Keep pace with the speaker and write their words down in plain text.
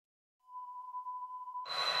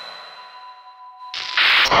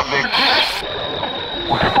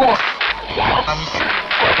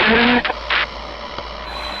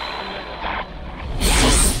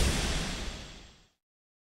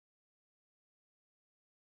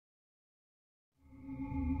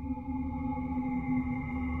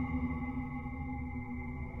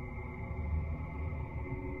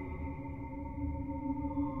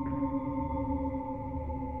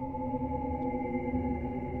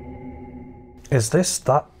Is this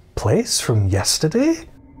that place from yesterday?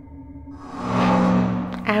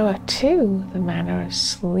 Hour 2, the Manor of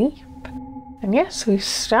Sleep. And yes, we've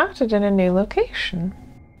started in a new location.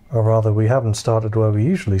 Or rather, we haven't started where we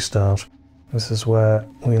usually start. This is where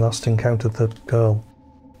we last encountered the girl.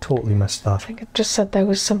 Totally missed that. I think it just said there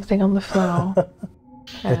was something on the floor.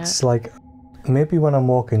 It's like, maybe when I'm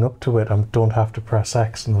walking up to it, I don't have to press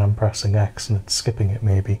X and then I'm pressing X and it's skipping it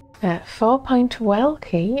maybe. 4-point well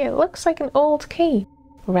key. It looks like an old key,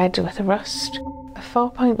 red with rust. A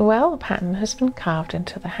 4-point well pattern has been carved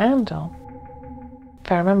into the handle.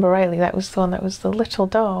 If I remember rightly, that was the one that was the little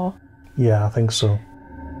door. Yeah, I think so.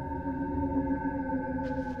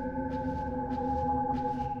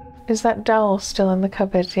 Is that doll still in the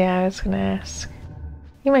cupboard? Yeah, I was going to ask.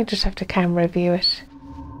 You might just have to camera view it.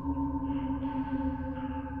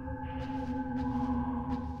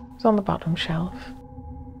 It's on the bottom shelf.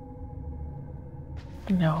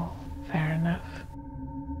 No, fair enough.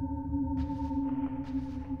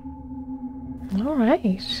 All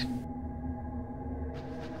right.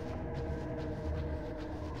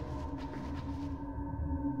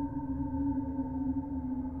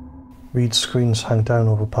 Reed screens hang down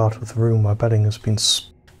over part of the room where bedding has been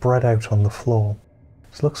spread out on the floor.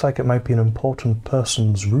 This looks like it might be an important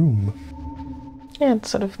person's room. Yeah, it's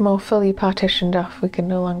sort of more fully partitioned off. We can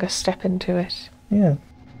no longer step into it. Yeah.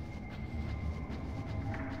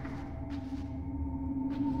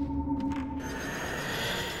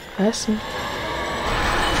 Person.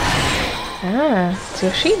 Ah, it's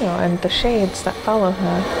Yoshino and the shades that follow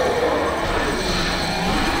her.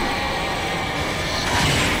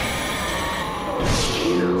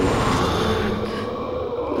 You aren't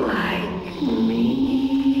like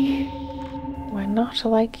me. We're not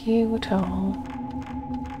like you at all.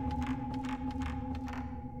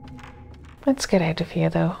 Let's get out of here,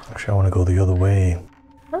 though. Actually, I want to go the other way.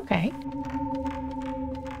 Okay.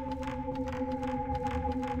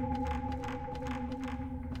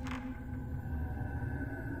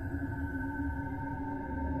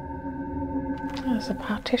 There's a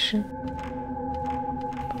partition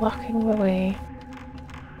blocking the way.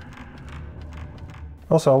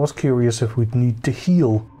 Also, I was curious if we'd need to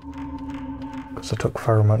heal, because I took a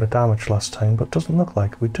fair amount of damage last time, but it doesn't look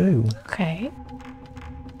like we do. Okay.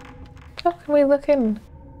 Oh, can we look in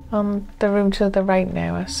on the room to the right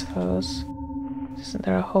now, I suppose? Isn't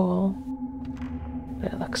there a hole?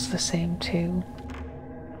 But it looks the same too.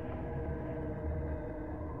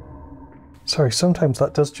 Sorry, sometimes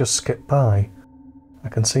that does just skip by. I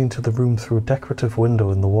can see into the room through a decorative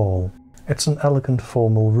window in the wall. It's an elegant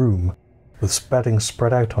formal room, with bedding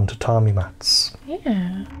spread out on tatami mats. Yeah.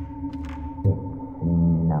 It's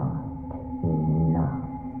not enough.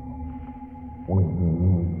 We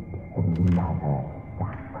need another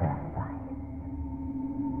sacrifice.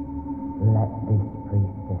 Let this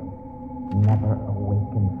priestess never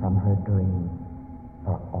awaken from her dream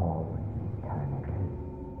for all eternity.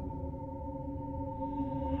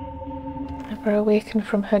 Never awaken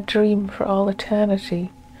from her dream for all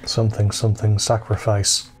eternity. Something, something,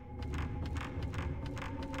 sacrifice.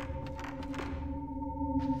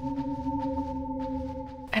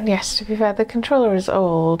 And yes, to be fair, the controller is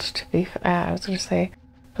old, I was going to say,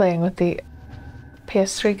 playing with the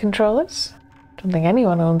PS3 controllers. I don't think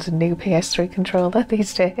anyone owns a new PS3 controller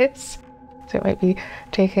these days. So it might be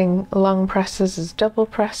taking long presses as double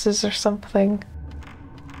presses or something.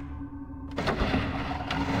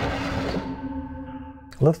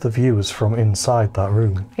 I love the views from inside that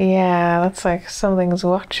room. Yeah, that's like something's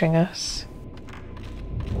watching us.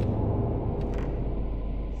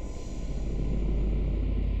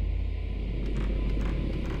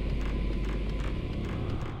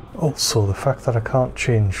 Also, the fact that I can't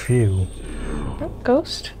change view Oh,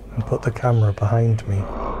 ghost. and put the camera behind me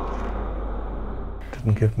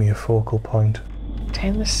didn't give me a focal point.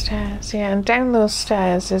 Down the stairs, yeah, and down those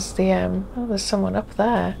stairs is the, oh, there's someone up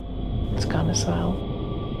there. It's gone as well.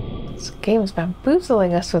 This game's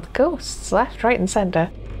bamboozling us with ghosts, left, right and centre.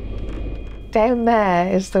 Down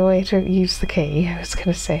there is the way to use the key, I was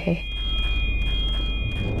going to say.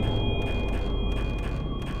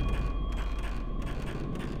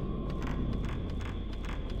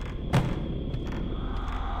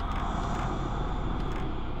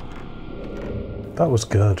 That was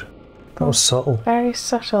good. That was subtle. Very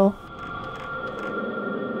subtle.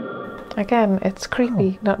 Again, it's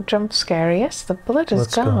creepy, not jump scary. Yes, the blood is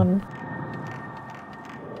Let's go. gone.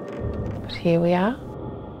 But here we are.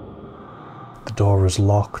 The door is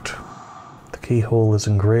locked. The keyhole is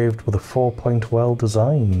engraved with a 4-point well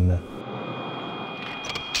design.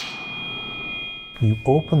 You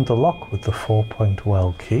opened the lock with the 4-point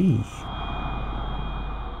well key.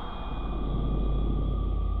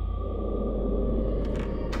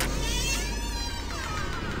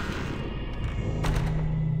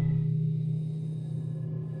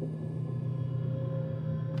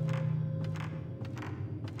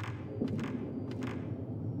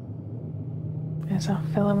 There's our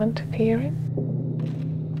filament appearing.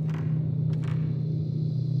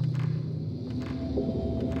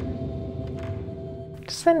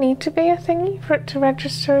 Does there need to be a thingy for it to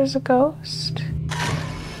register as a ghost?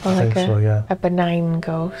 Or I like think so, yeah. a benign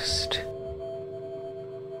ghost?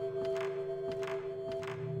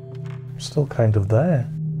 Still kind of there.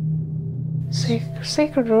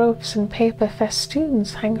 Sacred ropes and paper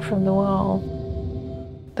festoons hang from the wall.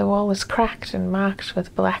 The wall is cracked and marked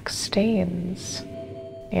with black stains.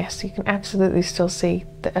 Yes, you can absolutely still see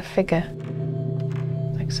a figure.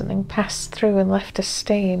 Like something passed through and left a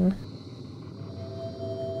stain.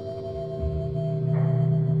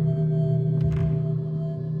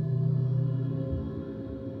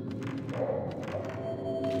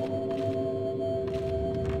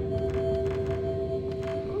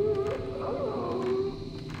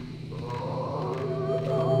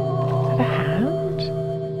 Is that a hand?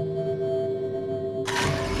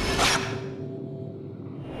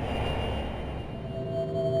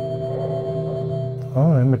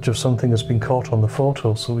 Oh, an image of something has been caught on the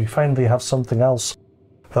photo, so we finally have something else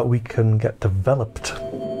that we can get developed.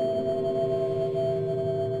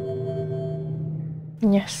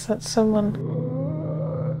 Yes, that's someone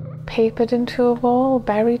papered into a wall,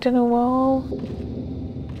 buried in a wall.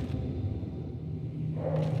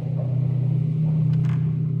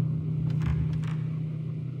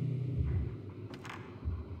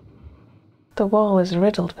 The wall is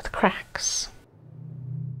riddled with cracks.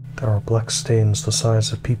 There are black stains the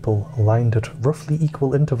size of people aligned at roughly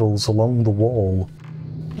equal intervals along the wall.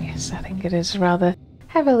 Yes, I think it is rather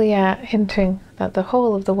heavily hinting that the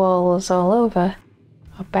whole of the walls all over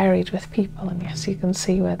are buried with people, and yes, you can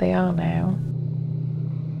see where they are now.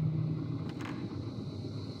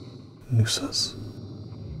 Nooses?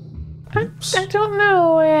 I don't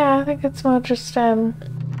know, yeah, I think it's more just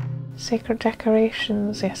sacred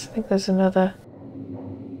decorations. Yes, I think there's another.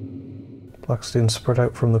 Black stains spread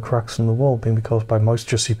out from the cracks in the wall, being caused by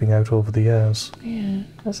moisture seeping out over the airs. Yeah,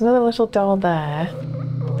 there's another little door there.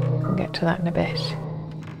 We'll get to that in a bit.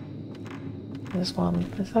 There's one.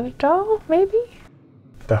 Is that a door, maybe?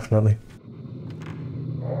 Definitely.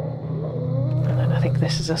 And then I think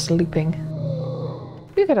this is us looping.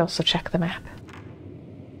 We could also check the map.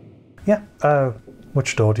 Yeah,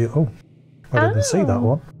 which door do you... Oh, I didn't see that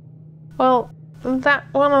one. Well, that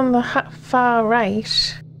one on the far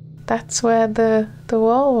right, that's where the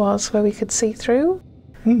wall was, where we could see through.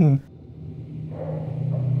 To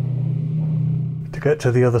get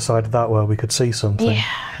to the other side of that where we could see something.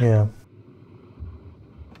 Yeah.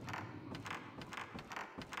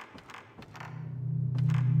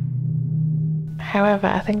 However,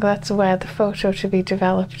 I think that's where the photo to be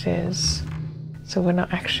developed is. So we're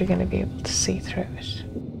not actually going to be able to see through it.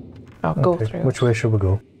 Or go through it. Which way should we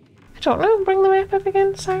go? I don't know. Bring the map up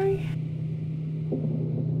again, sorry.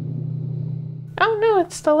 Oh no,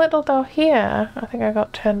 it's the little door here. I think I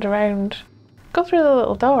got turned around. Go through the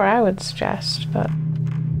little door, I would suggest, but...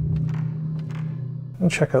 I'll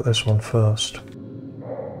check out this one first.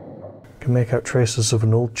 You can make out traces of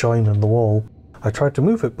an old join in the wall. I tried to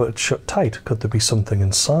move it, but it's shut tight. Could there be something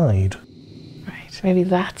inside? Right, maybe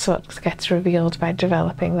that's what gets revealed by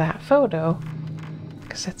developing that photo.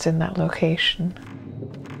 Because it's in that location.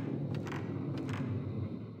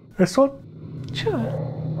 This one? Sure.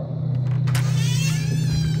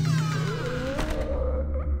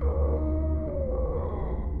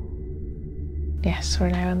 Yes, we're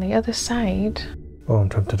now on the other side. Oh, I'm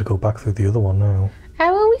tempted to go back through the other one now.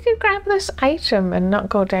 Well, we could grab this item and not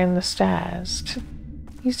go down the stairs.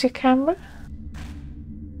 Use your camera.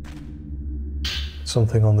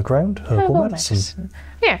 Something on the ground? Herbal medicine.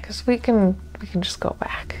 Yeah, because we can just go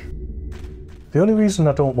back. The only reason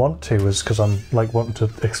I don't want to is because I'm like wanting to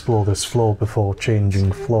explore this floor before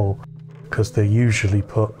changing floor. Because they usually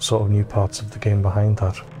put sort of new parts of the game behind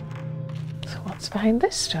that. So what's behind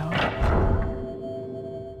this door?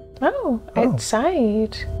 Oh,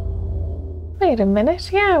 outside. Wait a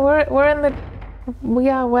minute. Yeah, we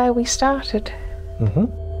are where we started. I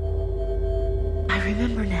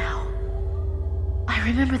remember now. I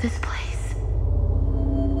remember this place.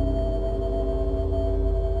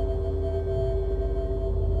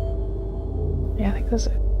 Yeah, I think there's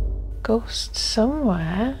a ghost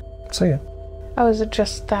somewhere. See ya. Oh, is it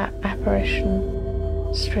just that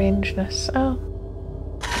apparition? Strangeness. Oh.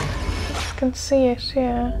 I can see it,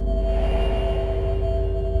 yeah.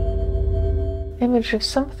 Image of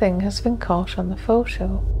something has been caught on the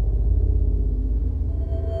photo.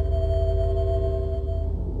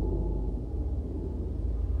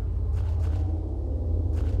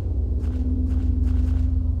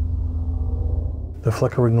 The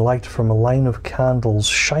flickering light from a line of candles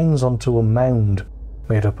shines onto a mound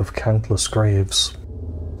made up of countless graves.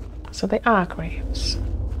 So they are graves.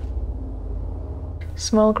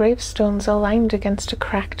 Small gravestones are lined against a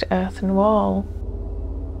cracked earthen wall.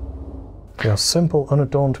 They are simple,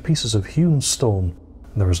 unadorned pieces of hewn stone,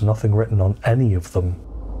 and there is nothing written on any of them.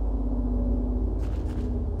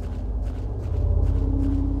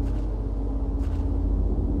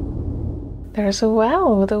 There is a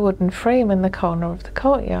well with a wooden frame in the corner of the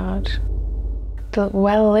courtyard. The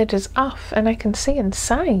well lid is off and I can see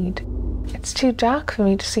inside. It's too dark for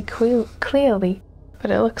me to see clearly,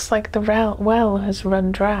 but it looks like the well has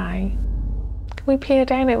run dry. Can we peer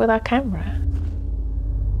down it with our camera?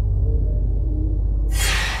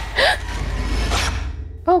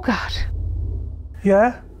 Oh god.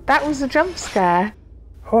 Yeah? That was a jump scare.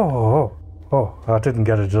 Oh, I didn't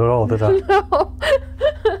get it at all, did I? No.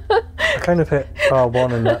 I kind of hit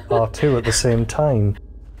R1 and R2 at the same time.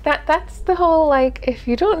 That's the whole, like, if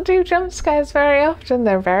you don't do jump scares very often,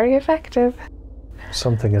 they're very effective.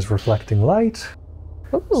 Something is reflecting light.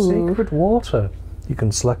 Ooh. Sacred water. You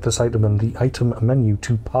can select this item in the item menu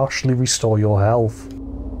to partially restore your health.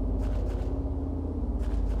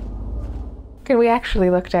 Can we actually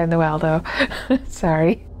look down the well, though?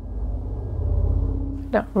 Sorry.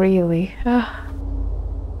 Not really. Ah.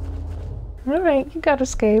 Alright, you got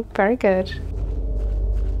escape. Very good.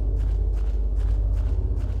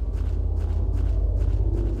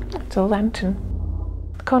 It's a lantern.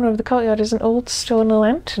 The corner of the courtyard is an old stone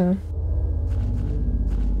lantern.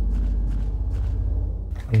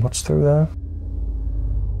 And what's through there?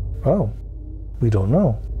 Oh, we don't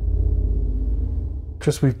know.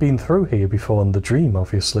 Just we've been through here before in the dream,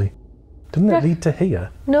 obviously. Didn't it lead to here?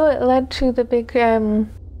 No, it led to the big,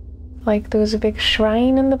 like there was a big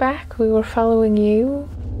shrine in the back. We were following you.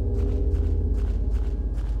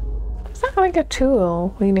 Is that like a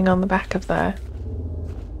tool leaning on the back of there?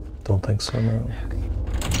 Don't think so, no.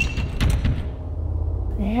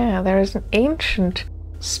 Yeah, there is an ancient,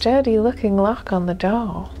 sturdy-looking lock on the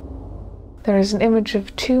door. There is an image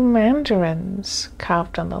of two mandarins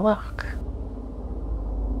carved on the lock.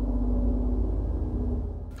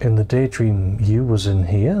 In the daydream, you was in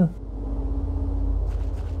here?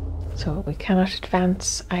 So we cannot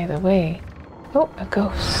advance either way. Oh, a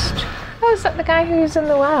ghost. Oh, is that the guy who's in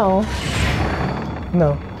the well?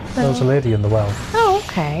 No, there was a lady in the well. Oh,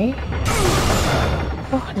 okay.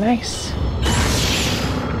 Oh, nice.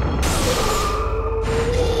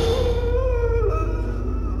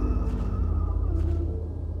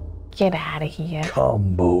 Get out of here.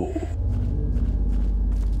 Combo.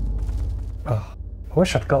 Oh, I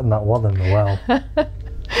wish I'd gotten that one in the well.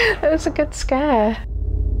 That was a good scare.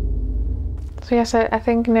 So yes, I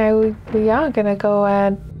think now we are gonna go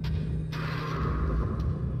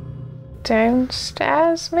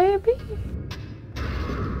downstairs, maybe?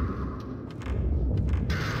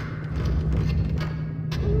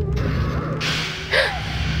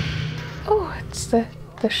 Oh, it's the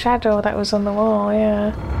shadow that was on the wall,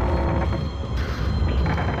 yeah.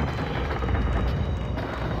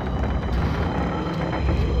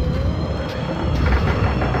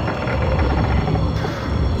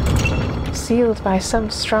 Sealed by some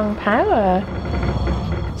strong power.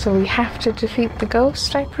 So we have to defeat the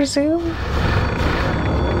ghost, I presume?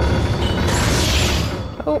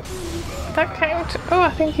 Oh, that count. Oh, I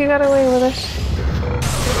think you got away with it.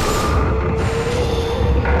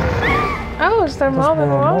 Oh, is there more than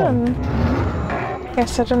one?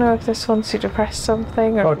 Yes, I don't know if this wants you to press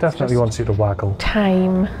something or... Oh, it definitely wants you to waggle.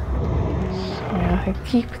 Time. Yeah, I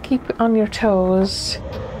think keep on your toes.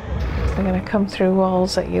 They're gonna come through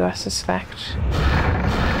walls at you, I suspect.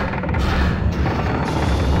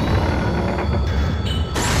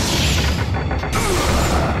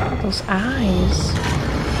 Those eyes.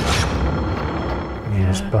 He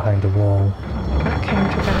was behind a wall. That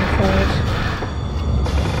counted, I'm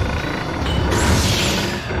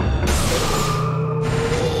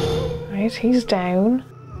afraid. Right, he's down.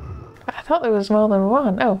 I thought there was more than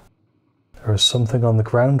one. Oh. There is something on the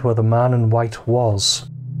ground where the man in white was.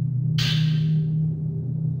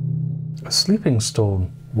 A sleeping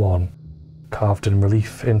stone, one, carved in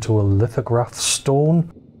relief into a lithographed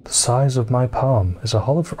stone the size of my palm, is a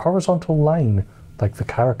horizontal line like the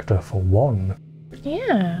character for one.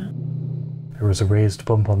 Yeah. There is a raised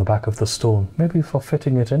bump on the back of the stone, maybe for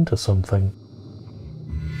fitting it into something.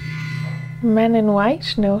 Men in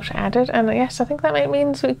white, note added, and yes, I think that might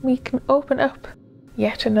mean we can open up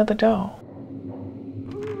yet another door.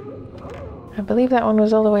 I believe that one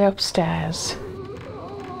was all the way upstairs.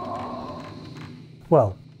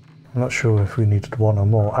 Well, I'm not sure if we needed one or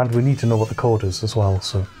more, and we need to know what the code is as well,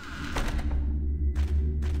 so...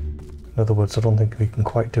 In other words, I don't think we can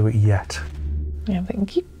quite do it yet. Yeah, but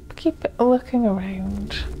keep looking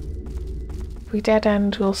around. If we dead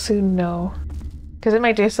end, we'll soon know. Because it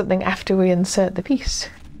might do something after we insert the piece.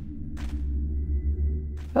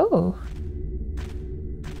 Oh.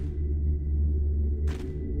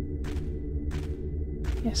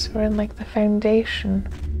 Yes, we're in like the foundation.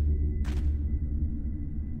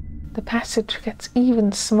 The passage gets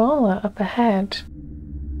even smaller up ahead.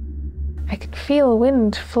 I can feel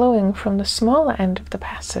wind flowing from the smaller end of the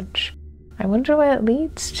passage. I wonder where it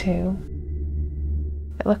leads to.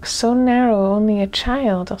 It looks so narrow only a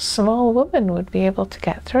child or small woman would be able to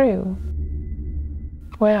get through.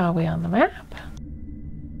 Where are we on the map?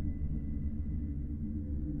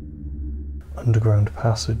 Underground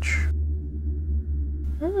passage.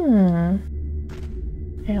 I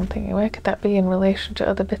am thinking, where could that be in relation to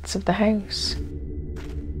other bits of the house?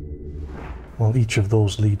 Well, each of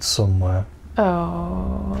those leads somewhere.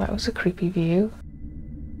 Oh, that was a creepy view.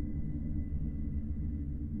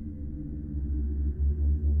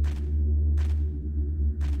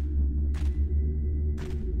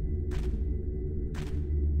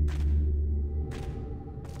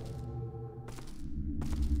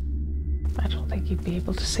 I don't think you'd be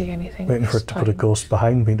able to see anything. Waiting for it to put a ghost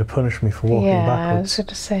behind me to punish me for walking backwards. backwards. I was going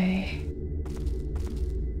to say.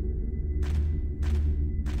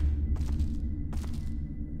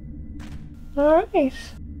 Alright.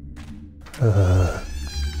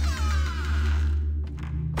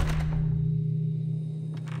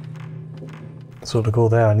 So to go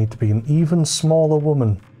there, I need to be an even smaller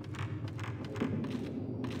woman.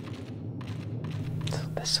 So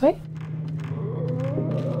this way?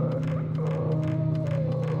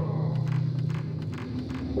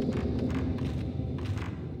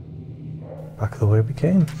 Back the way we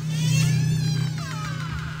came.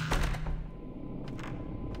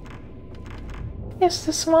 Yes,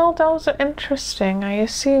 the small dolls are interesting. I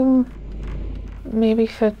assume maybe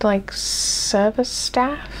for like service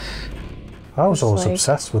staff. I was always like...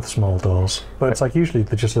 obsessed with small doors, but it's like usually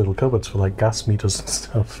they're just little cupboards for like gas meters and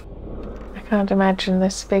stuff. I can't imagine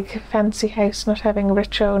this big fancy house not having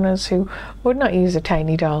rich owners who would not use a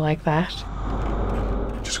tiny door like that.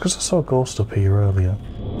 Just because I saw a ghost up here earlier.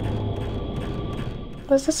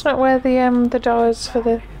 Was this not where the door is for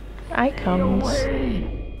the icons?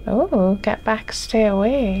 Oh, get back, stay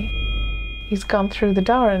away. He's gone through the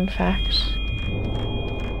door, in fact.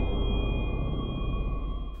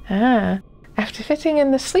 After fitting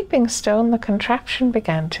in the sleeping stone, the contraption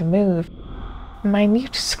began to move. A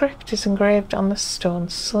minute script is engraved on the stone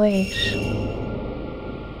slate.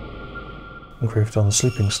 Engraved on a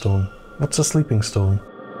sleeping stone. What's a sleeping stone?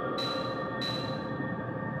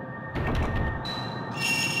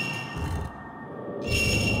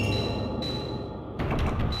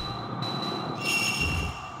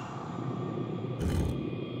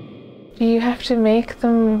 Do you have to make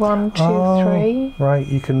them 1, 2, 3? Right,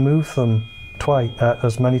 you can move them twice,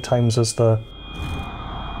 as many times as the...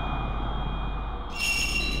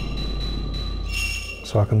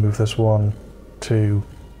 So I can move this 1, 2,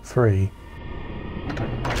 3.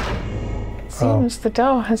 Seems the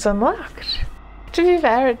door has unlocked. To be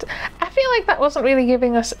fair, I feel like that wasn't really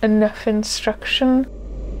giving us enough instruction.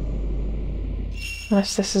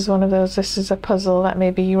 Unless this is one of those, this is a puzzle that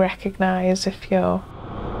maybe you recognise if you're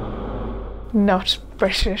not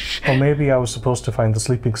British. Or maybe I was supposed to find the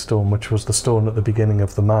sleeping stone, which was the stone at the beginning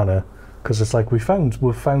of the manor, because it's like we've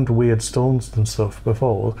found weird stones and stuff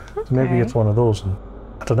before. Okay. So maybe it's one of those. And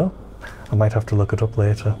I don't know. I might have to look it up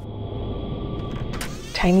later.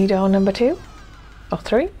 Tiny door number 2 or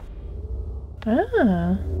 3.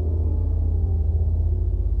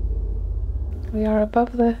 We are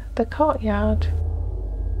above the courtyard.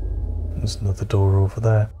 There's another door over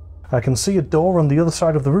there. I can see a door on the other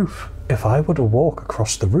side of the roof. If I were to walk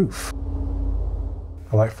across the roof,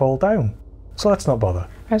 I might fall down. So let's not bother.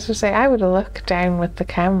 I was going to say, I would look down with the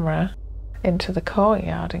camera into the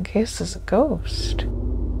courtyard in case there's a ghost.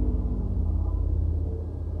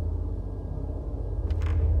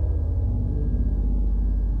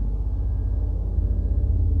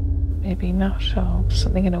 maybe not. Or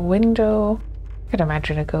something in a window. I could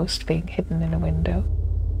imagine a ghost being hidden in a window.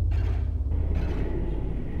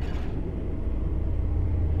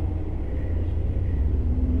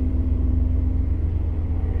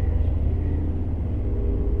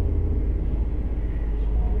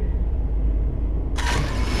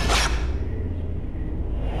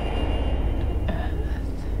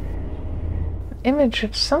 Image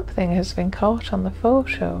of something has been caught on the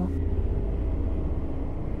photo.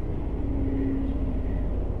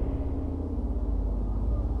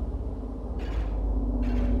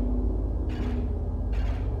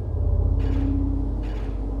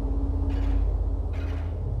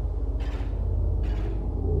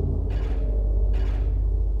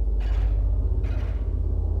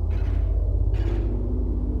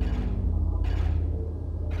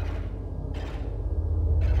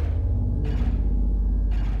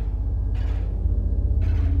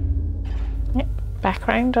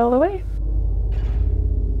 Background all the way.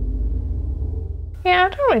 Yeah, I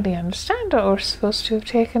don't really understand what we're supposed to have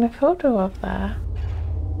taken a photo of there.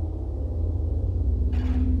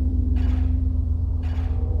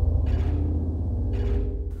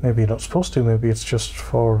 Maybe you're not supposed to, maybe it's just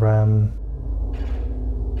for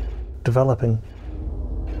developing.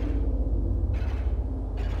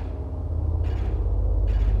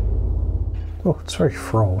 Oh, it's very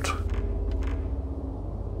fraught.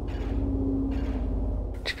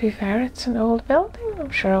 To be fair, it's an old building. I'm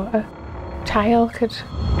sure a tile could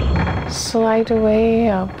slide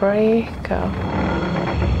away or break or...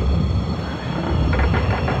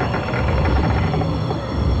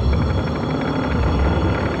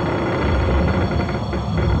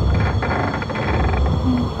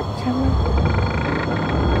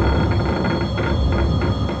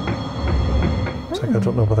 It's like I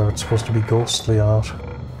don't know whether it's supposed to be ghostly art.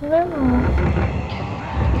 No.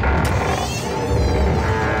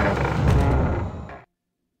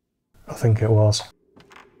 I think it was.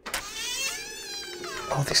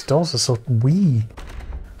 Oh, these doors are so wee.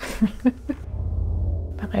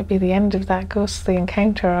 That might be the end of that ghostly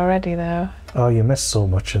encounter already, though. Oh, you missed so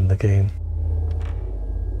much in the game.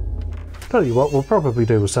 Tell you what, we'll probably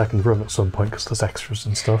do a second run at some point because there's extras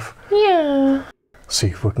and stuff. Yeah. See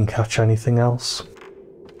if we can catch anything else.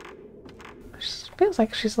 She feels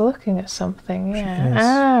like she's looking at something, yeah. She is.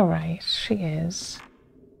 Ah, right, she is.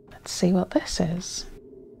 Let's see what this is.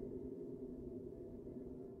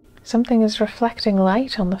 Something is reflecting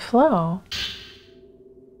light on the floor.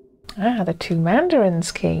 Ah, the Two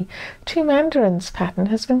Mandarins key. Two Mandarins pattern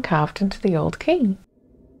has been carved into the old key.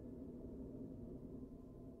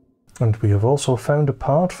 And we have also found a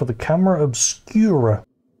part for the camera obscura.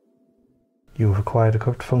 You have acquired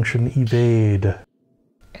equipped function evade.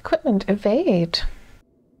 Equipment evade.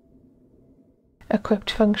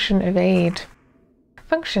 Equipped function evade.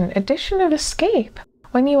 Function addition of escape.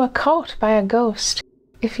 When you are caught by a ghost,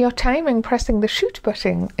 if your timing pressing the shoot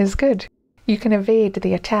button is good, you can evade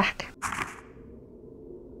the attack.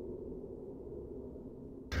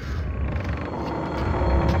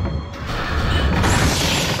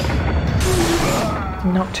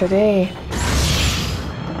 Not today.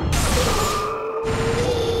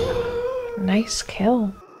 Nice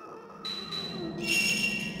kill.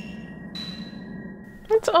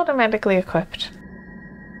 It's automatically equipped.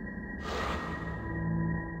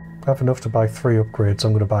 I have enough to buy 3 upgrades.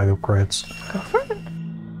 I'm going to buy the upgrades. Go for it.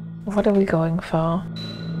 What are we going for?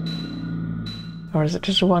 Or is it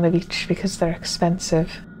just one of each because they're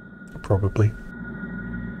expensive? Probably.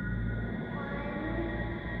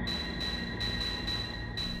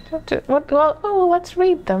 Well, let's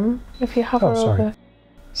read them if you hover over.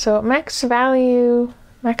 So, max value,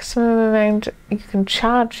 maximum amount you can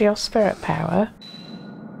charge your spirit power.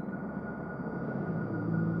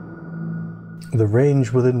 The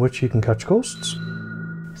range within which you can catch ghosts.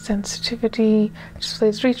 Sensitivity,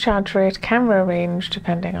 displays recharge rate, camera range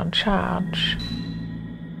depending on charge.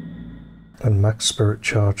 And max spirit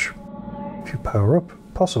charge. If you power up,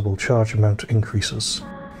 possible charge amount increases.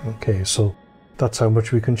 Okay, so that's how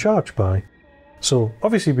much we can charge by. So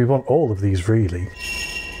obviously we want all of these really.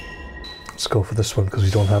 Let's go for this one because we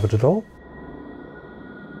don't have it at all.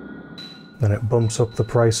 Then it bumps up the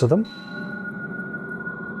price of them.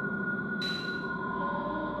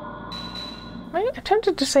 I'm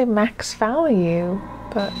tempted to say max value,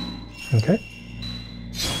 but... Okay.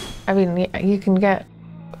 I mean, you can get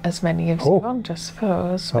as many as you want, I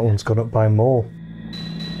suppose. That one's gone up by more.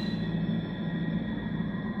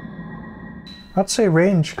 I'd say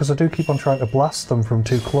range, because I do keep on trying to blast them from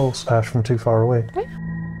too close, from too far away. Yeah.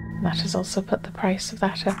 That has also put the price of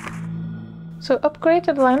that up. So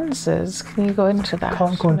upgraded lenses, can you go into that?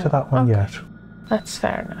 Can't go into that one yet. That's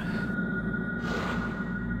fair enough.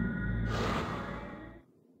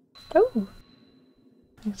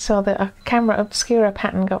 So the camera obscura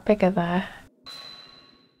pattern got bigger there.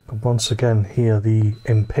 But once again, here the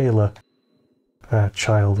Impaler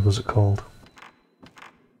child, was it called?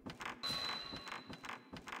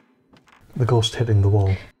 The ghost hitting the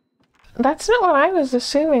wall. That's not what I was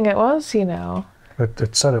assuming it was, you know.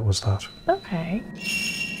 It said it was that. Okay.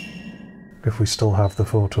 If we still have the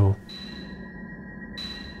photo.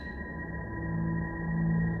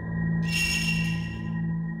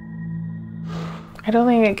 I don't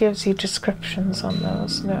think it gives you descriptions on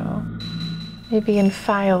those, no. Maybe in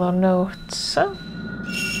file or notes. Oh,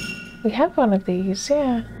 we have one of these,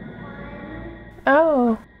 yeah.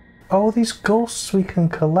 Oh. Oh, these ghosts we can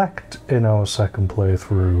collect in our second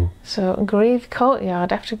playthrough. So, grave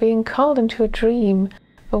courtyard. After being called into a dream,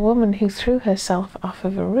 a woman who threw herself off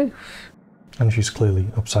of a roof. And she's clearly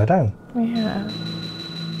upside down. Yeah.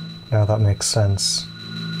 Now that makes sense.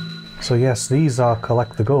 So yes, these are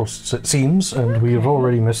collect the ghosts, it seems, and we have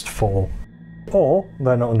already missed 4. Or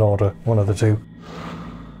they're not in order, one of the two.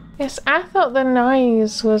 Yes, I thought the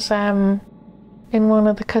noise was in one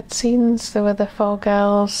of the cutscenes. There were the 4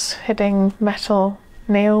 girls hitting metal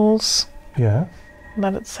nails. Yeah.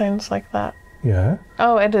 That it sounds like that. Yeah.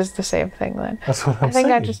 Oh, it is the same thing then. That's what I'm saying. I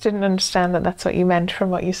saying. just didn't understand that that's what you meant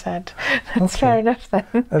from what you said. That's Okay. fair enough then.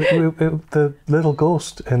 The little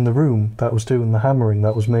ghost in the room that was doing the hammering,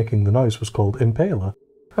 that was making the noise, was called Impaler.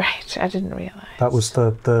 Right, I didn't realise. That was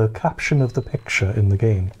the caption of the picture in the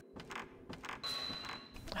game.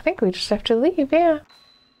 I think we just have to leave, yeah.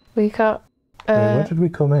 We got Wait, where did we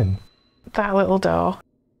come in? that little door.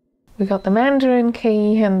 We got the Mandarin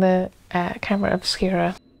key and the camera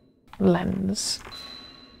obscura lens.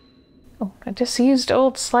 Oh, a disused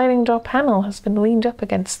old sliding door panel has been leaned up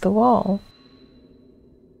against the wall.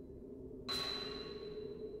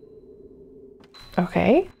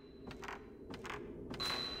 Okay.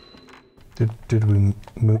 Did we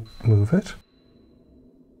move it?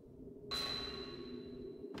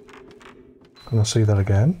 Can I see that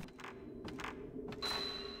again?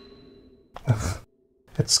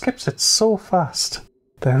 It skips it so fast.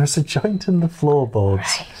 There is a joint in the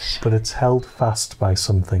floorboards, Right. but it's held fast by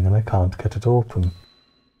something and I can't get it open.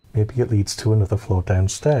 Maybe it leads to another floor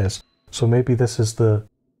downstairs. So maybe this is the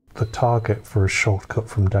target for a shortcut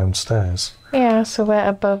from downstairs. Yeah, so we're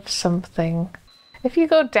above something. If you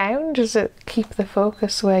go down, does it keep the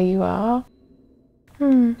focus where you are?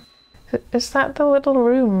 Is that the little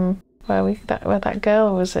room where that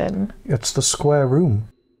girl was in? It's the square room.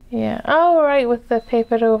 Yeah. Oh, right, with the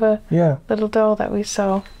papered over Yeah. little door that we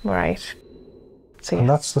saw. Right. So And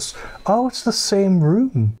yes. that's oh, it's the same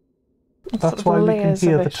room. That's the why we can layers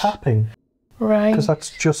hear of the it. tapping, Right. because that's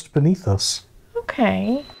just beneath us.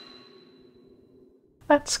 Okay.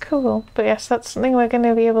 That's cool. But yes, that's something we're going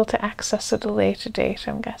to be able to access at a later date,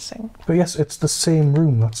 I'm guessing. But yes, it's the same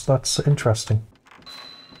room. That's interesting.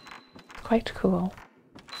 Quite cool.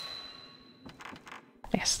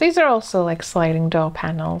 Yes, these are also like sliding door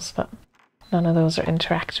panels, but none of those are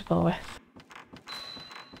interactable with.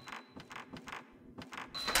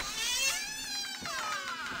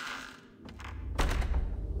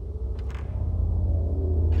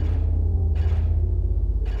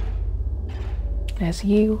 There's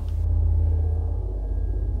you.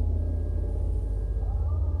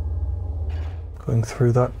 Going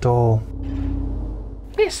through that door.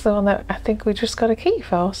 Yes, the one that I think we just got a key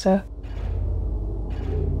for, so.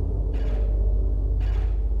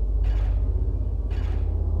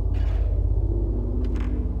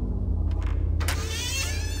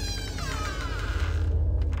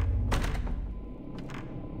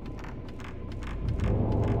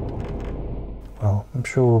 Well, I'm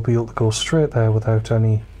sure we'll be able to go straight there without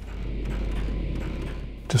any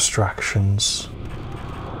distractions.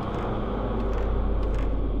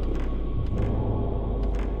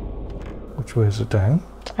 Which way is it down?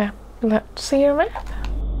 Let's see your map.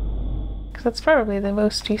 Because that's probably the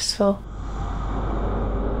most useful.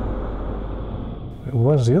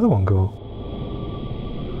 Where does the other one go?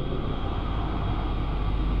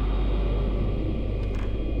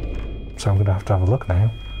 So I'm going to have a look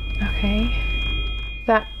now. Okay.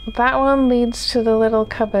 That one leads to the little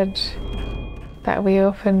cupboard that we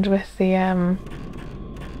opened with the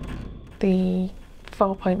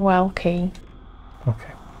 4-point well key.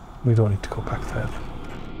 Okay, we don't need to go back there.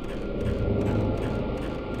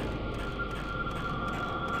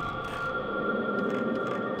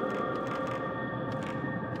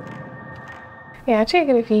 Yeah, I take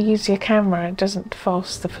it if you use your camera, it doesn't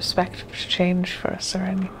force the perspective to change for us or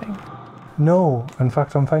anything. No, in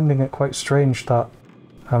fact I'm finding it quite strange that,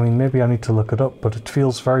 I mean maybe I need to look it up, but it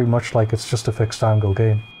feels very much like it's just a fixed angle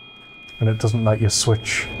game. And it doesn't let you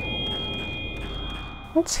switch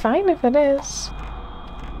It's fine if it is.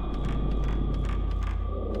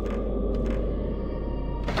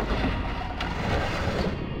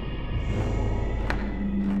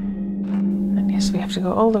 And yes, we have to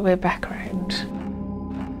go all the way back around.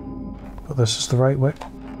 But this is the right way.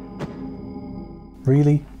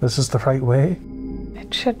 Really? This is the right way?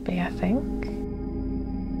 It should be, I think.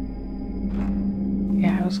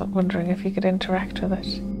 Yeah, I was wondering if you could interact with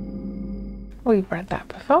it. We've read that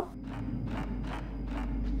before.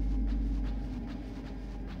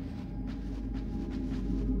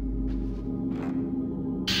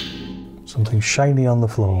 Something shiny on the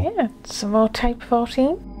floor. Yeah, some more Type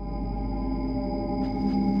 14.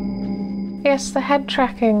 Yes, the head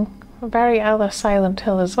tracking, very a la Silent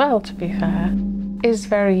Hill as well, to be fair, is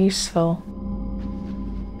very useful.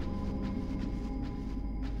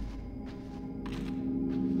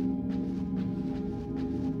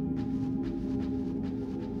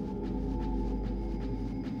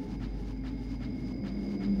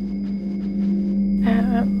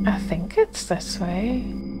 I think it's this way.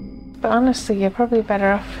 But honestly, you're probably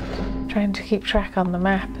better off trying to keep track on the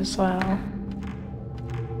map as well.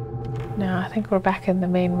 No, I think we're back in the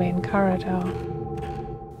main corridor.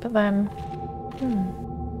 But then...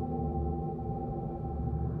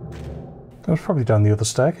 That was probably down the other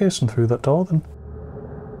staircase and through that door then.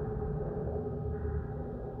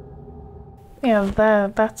 Yeah,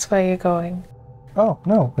 that's where you're going. Oh,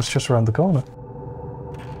 no, it's just around the corner.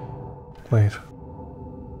 Wait.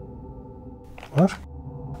 What?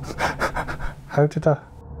 How do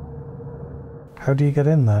you get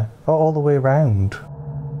in there? Oh, all the way around.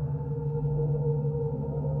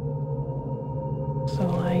 So,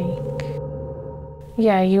 like...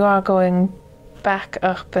 Yeah, you are going back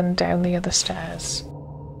up and down the other stairs.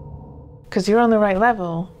 Because you're on the right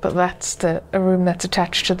level, but that's a room that's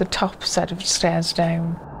attached to the top set of stairs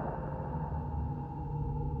down.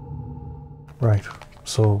 Right,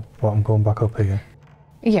 so what, I'm going back up here?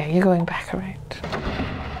 Yeah, you're going back around.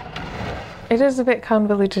 It is a bit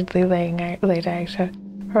convolutedly laid out.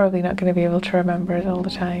 I'm probably not going to be able to remember it all the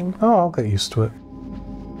time. Oh, I'll get used to it.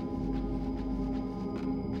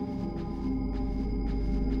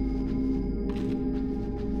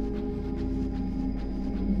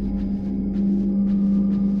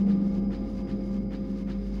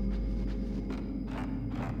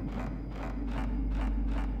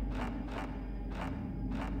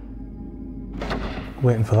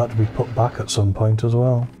 Waiting for that to be put back at some point as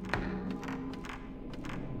well.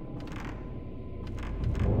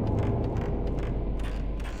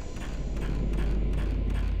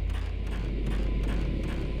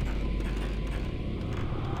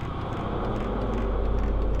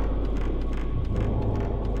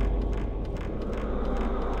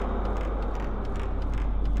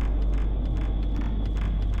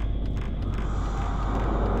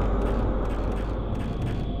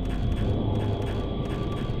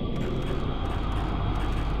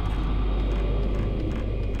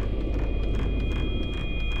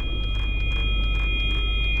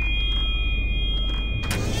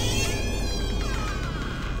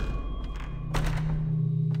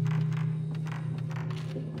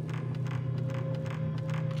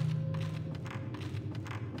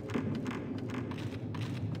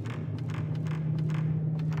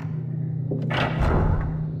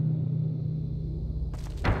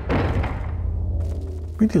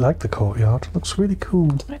 Really like the courtyard. It looks really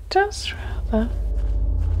cool. It does, rather.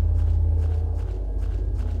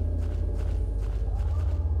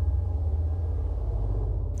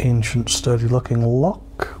 Ancient, sturdy-looking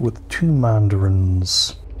lock with 2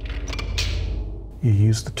 mandarins. You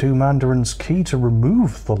use the 2 mandarins key to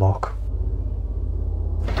remove the lock.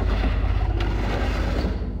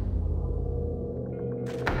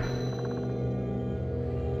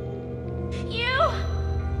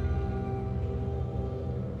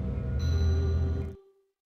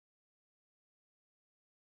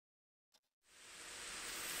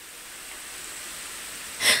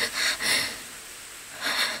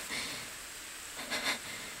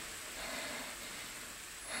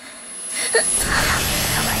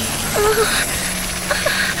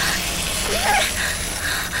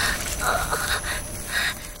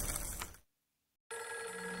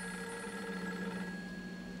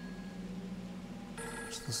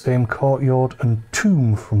 It's the same courtyard and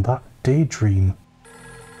tomb from that daydream.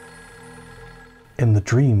 In the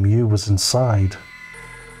dream, you was inside.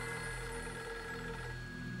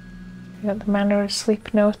 We got the Manor of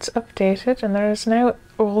Sleep notes updated, and there is now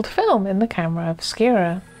old film in the camera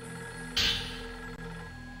obscura.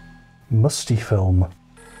 Musty film.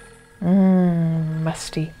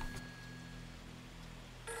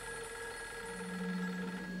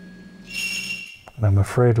 And I'm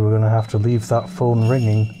afraid we're going to have to leave that phone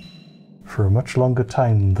ringing for a much longer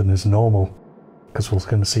time than is normal, because we're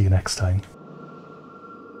going to see you next time.